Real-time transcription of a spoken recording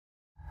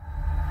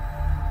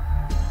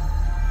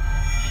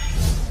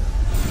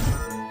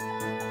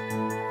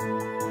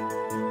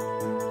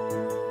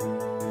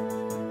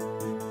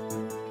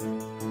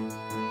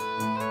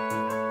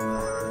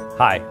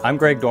Hi, I'm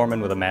Greg Dorman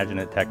with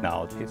IMAGINiT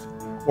Technologies.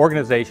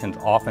 Organizations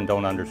often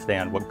don't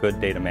understand what good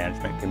data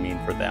management can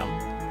mean for them.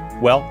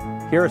 Well,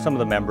 here are some of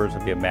the members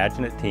of the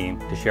IMAGINiT team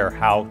to share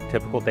how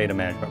typical data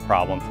management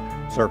problems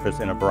surface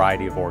in a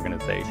variety of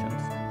organizations.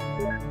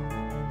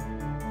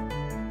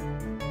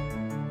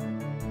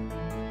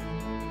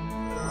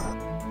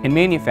 In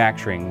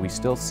manufacturing, we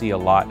still see a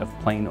lot of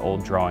plain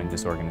old drawing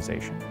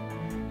disorganization.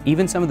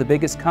 Even some of the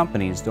biggest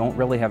companies don't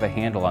really have a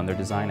handle on their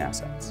design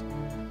assets.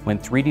 When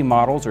 3D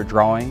models or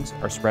drawings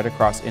are spread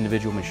across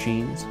individual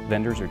machines,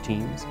 vendors, or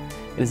teams,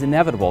 it is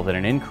inevitable that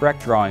an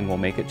incorrect drawing will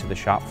make it to the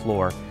shop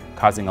floor,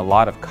 causing a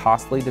lot of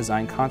costly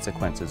design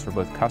consequences for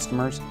both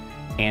customers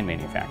and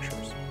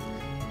manufacturers.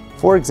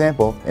 For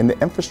example, in the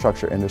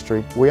infrastructure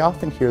industry, we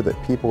often hear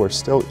that people are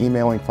still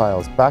emailing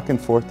files back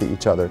and forth to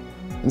each other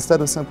instead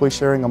of simply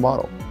sharing a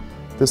model.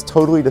 This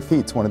totally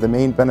defeats one of the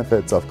main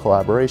benefits of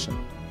collaboration,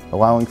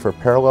 allowing for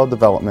parallel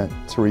development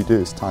to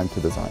reduce time to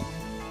design.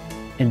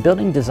 In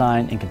building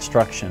design and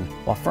construction,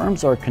 while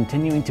firms are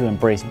continuing to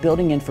embrace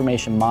building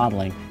information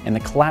modeling and the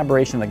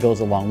collaboration that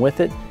goes along with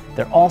it,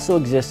 there also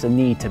exists a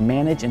need to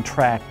manage and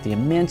track the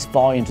immense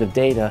volumes of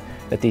data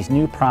that these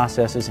new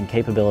processes and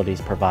capabilities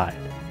provide.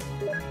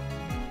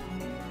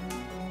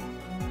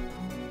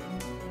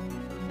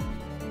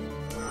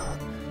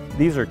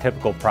 These are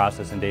typical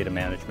process and data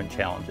management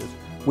challenges.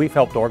 We've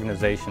helped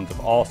organizations of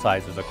all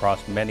sizes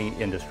across many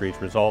industries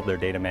resolve their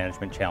data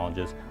management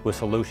challenges with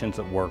solutions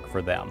that work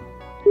for them.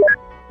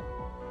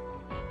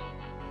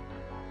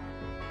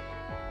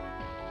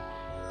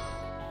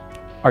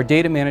 Our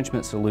data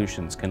management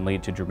solutions can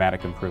lead to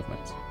dramatic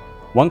improvements.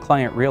 One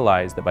client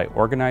realized that by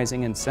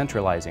organizing and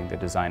centralizing the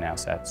design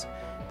assets,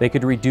 they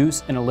could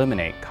reduce and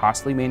eliminate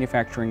costly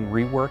manufacturing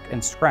rework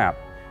and scrap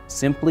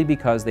simply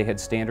because they had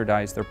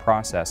standardized their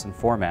process and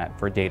format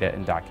for data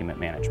and document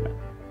management.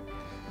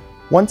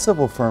 One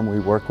civil firm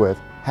we work with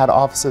had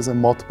offices in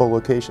multiple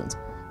locations.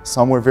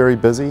 Some were very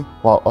busy,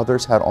 while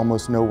others had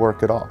almost no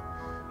work at all.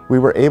 We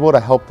were able to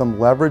help them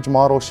leverage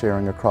model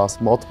sharing across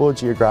multiple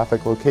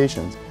geographic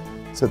locations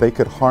so they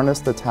could harness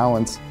the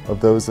talents of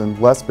those in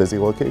less busy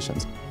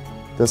locations.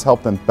 This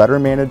helped them better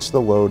manage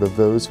the load of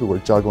those who were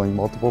juggling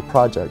multiple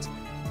projects,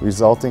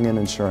 resulting in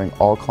ensuring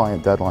all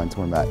client deadlines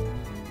were met.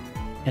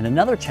 In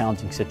another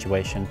challenging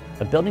situation,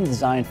 a building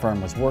design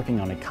firm was working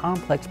on a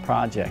complex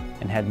project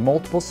and had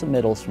multiple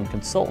submittals from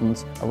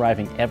consultants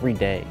arriving every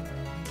day.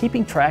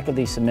 Keeping track of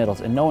these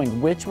submittals and knowing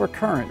which were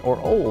current or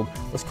old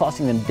was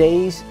costing them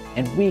days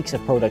and weeks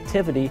of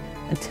productivity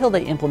until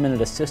they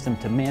implemented a system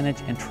to manage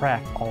and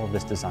track all of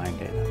this design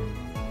data.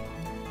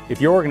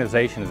 If your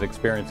organization is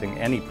experiencing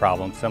any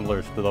problems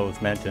similar to those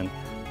mentioned,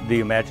 the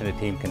IMAGINiT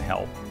team can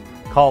help.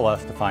 Call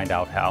us to find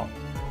out how.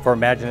 For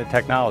IMAGINiT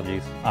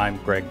Technologies, I'm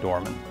Greg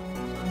Dorman.